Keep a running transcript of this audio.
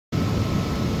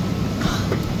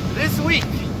this week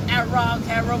at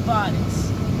Wildcat Robotics.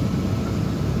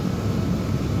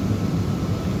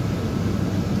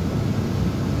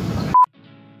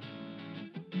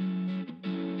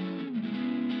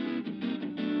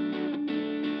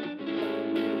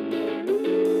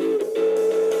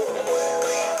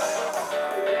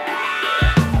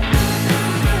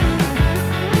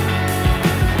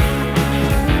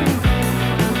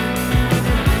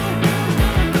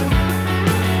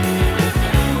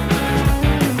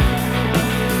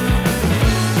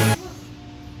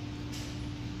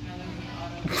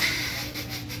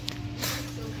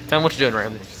 Tell them what you're doing,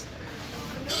 Randy.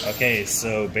 Okay,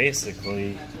 so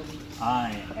basically,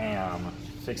 I am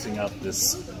fixing up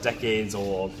this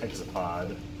decades-old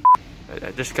hexapod.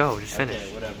 Just go, just finish.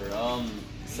 Okay, whatever.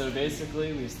 So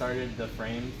basically, we started the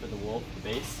frame for the wolf, the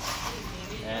base,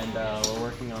 and we're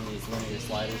working on these linear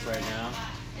sliders right now,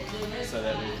 so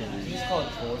that we can just call it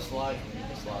floor slides,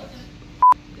 linear slides.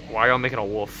 Why are y'all making a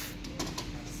wolf?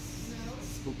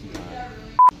 Spooky time.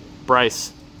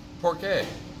 Bryce, Porque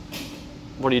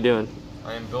what are you doing?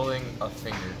 I am building a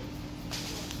finger.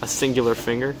 A singular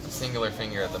finger? A singular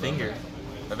finger at the moment.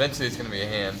 Eventually it's going to be a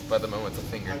hand, but at the moment it's a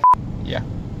finger. Yeah.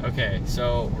 Okay,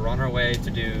 so we're on our way to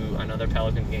do another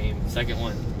Pelican game, second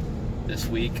one this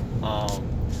week.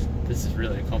 This is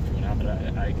really uncomfortable now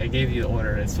that I gave you the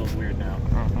order. It feels weird now.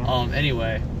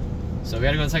 Anyway, so we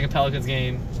gotta go to the second Pelicans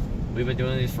game. We've been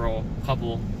doing these for a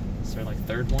couple. Is there like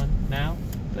third one now?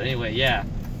 But anyway, yeah.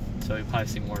 So you'll probably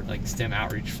see more like STEM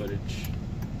outreach footage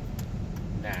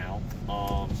now.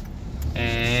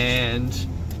 And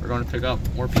we're going to pick up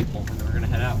more people, and then we're going to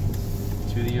head out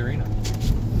to the arena.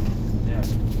 Yeah.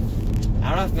 I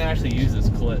don't know if I'm going to actually use this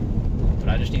clip, but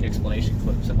I just need explanation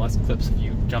clips and less clips of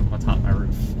you jumping on top of my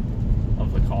roof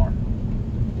of the car.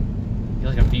 You're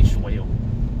like a beached whale.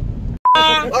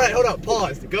 Alright, hold up,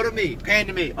 pause. Go to me, pan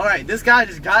to me. Alright, this guy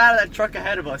just got out of that truck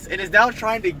ahead of us and is now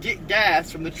trying to get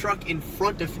gas from the truck in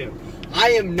front of him.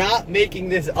 I am not making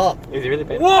this up. Is he really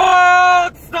paying?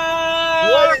 What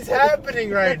is happening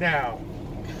right now?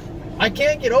 I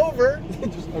can't get over.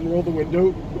 Just unroll the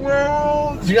window.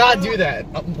 Do not do that.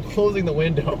 I'm closing the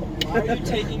window. Why are you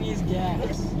taking his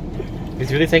gas? Is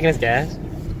he really taking his gas?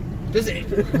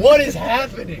 What is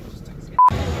happening?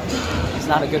 It's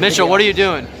not a good Mitchell, video. what are you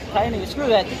doing? Tightening the screw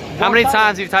that. How many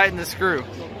times have you tightened the screw?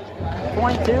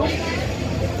 22.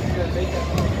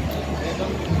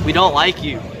 We don't like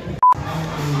you.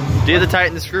 Do you have to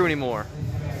tighten the screw anymore?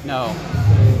 No.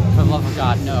 For the love of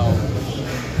God, no.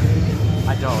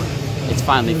 I don't. It's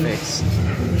finally fixed.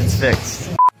 It's fixed.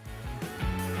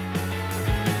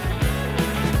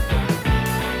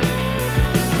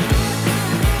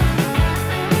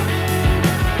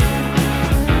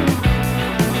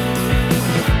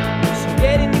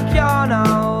 Get in the car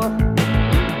now.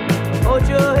 Hold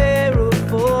your hair up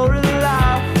for a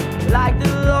laugh, like the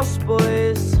Lost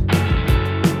Boys.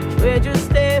 We're just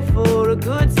there for a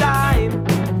good time.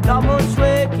 Not much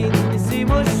working, you see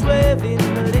much swerving,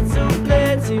 but it's so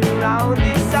plenty around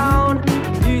this town.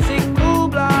 Music full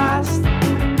blast, so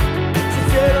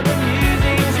turn up the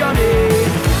music, Johnny.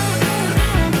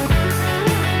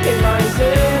 In my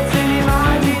certain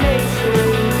imagination,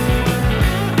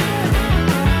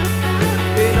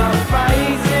 we're not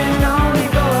fighting, only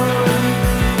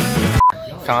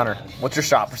gone. Connor, what's your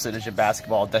shot percentage in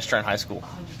basketball at Destrand High School?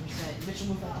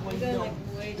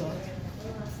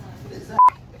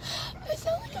 I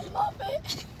sound like a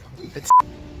Muppet.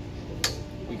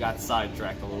 We got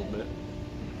sidetracked a little bit.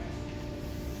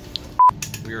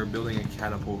 We are building a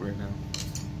catapult right now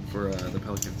for the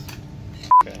Pelicans.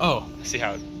 Okay. Oh, I see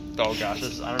how. Oh gosh, I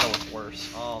don't know what's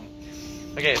worse.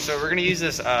 Okay, so we're gonna use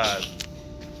this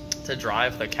to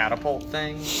drive the catapult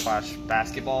thing /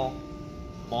 basketball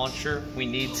launcher. We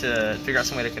need to figure out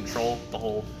some way to control the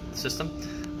whole system.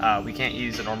 We can't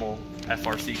use a normal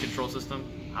FRC control system,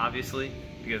 obviously,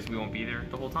 because we won't be there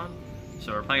the whole time.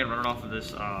 So we're planning on running off of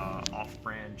this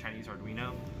off-brand Chinese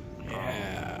Arduino.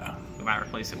 Yeah. We might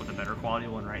replace it with a better quality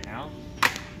one right now.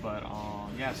 But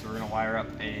yeah, so we're gonna wire up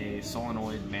a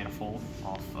solenoid manifold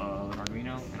off an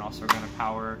Arduino, and also we're gonna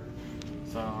power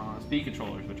some speed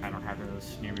controllers, which I don't have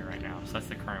those near me right now. So that's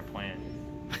the current plan.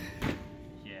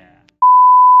 Yeah.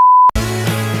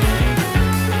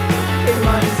 In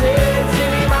my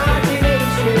certain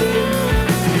imagination,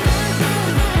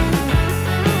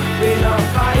 we're not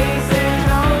fighting,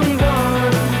 only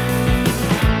one.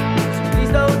 So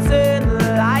please don't turn the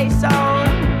lights on,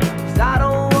 'cause I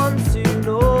don't want to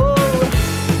know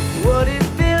what it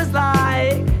feels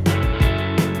like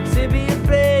to be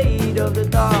afraid of the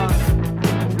dark.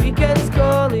 Weekend's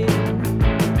calling,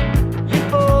 you're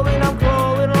falling, I'm crawling.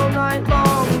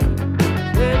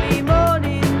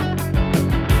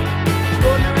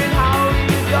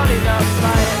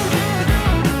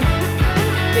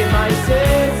 my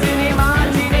certain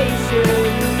imagination.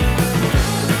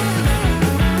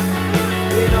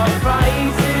 We're not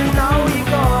frightened.